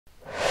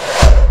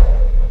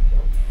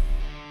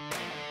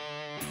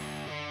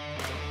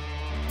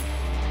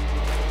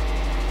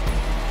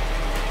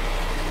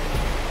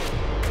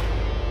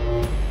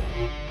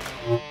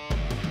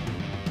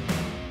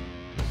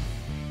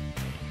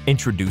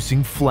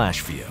Introducing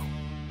FlashVue.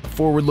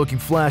 Forward-looking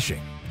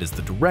flashing, it is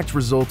the direct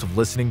result of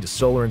listening to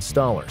solar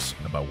installers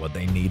about what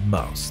they need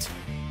most.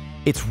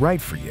 It's right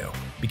for you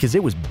because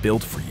it was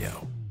built for you.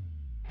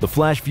 The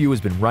FlashVue has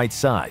been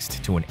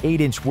right-sized to an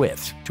 8-inch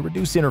width to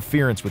reduce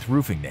interference with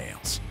roofing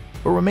nails,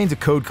 but remains a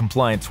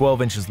code-compliant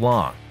 12 inches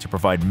long to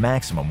provide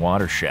maximum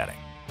water shedding.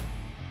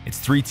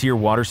 Its 3-tier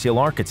water seal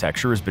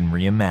architecture has been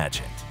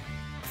reimagined.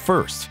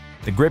 First,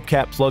 the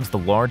GripCap plugs the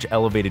large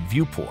elevated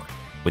viewport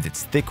with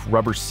its thick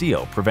rubber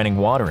seal preventing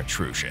water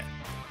intrusion.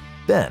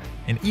 Then,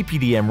 an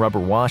EPDM rubber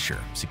washer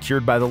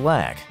secured by the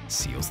lag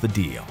seals the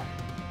deal.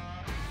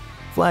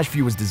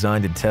 FlashVue was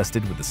designed and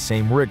tested with the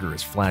same rigor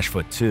as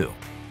FlashFoot 2,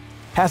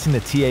 passing the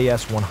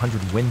TAS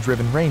 100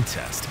 wind-driven rain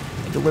test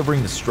and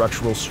delivering the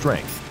structural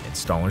strength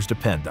installers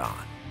depend on.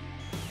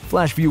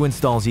 FlashVue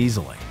installs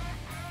easily.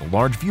 The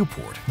large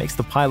viewport makes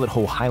the pilot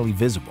hole highly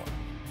visible.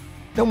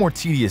 No more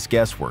tedious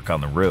guesswork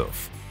on the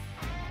roof.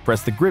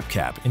 Press the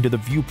GripCap into the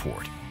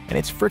viewport and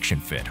its friction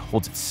fit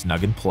holds it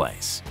snug in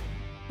place.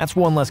 That's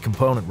one less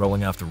component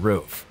rolling off the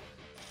roof.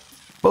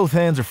 Both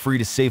hands are free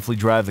to safely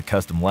drive the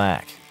custom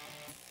lag,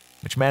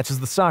 which matches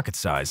the socket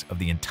size of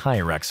the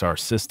entire XR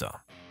system.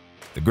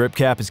 The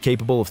GripCap is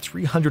capable of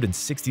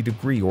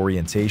 360-degree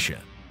orientation.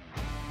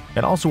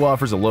 It also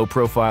offers a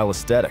low-profile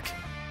aesthetic,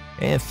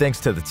 and thanks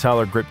to the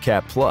taller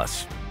GripCap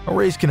Plus,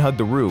 arrays can hug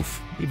the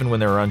roof even when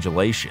there are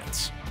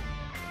undulations.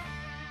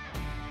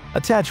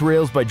 Attach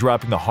rails by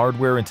dropping the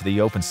hardware into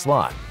the open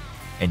slot,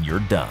 and you're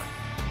done.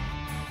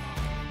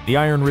 The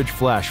IronRidge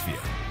FlashVue.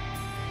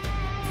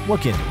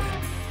 Look into it.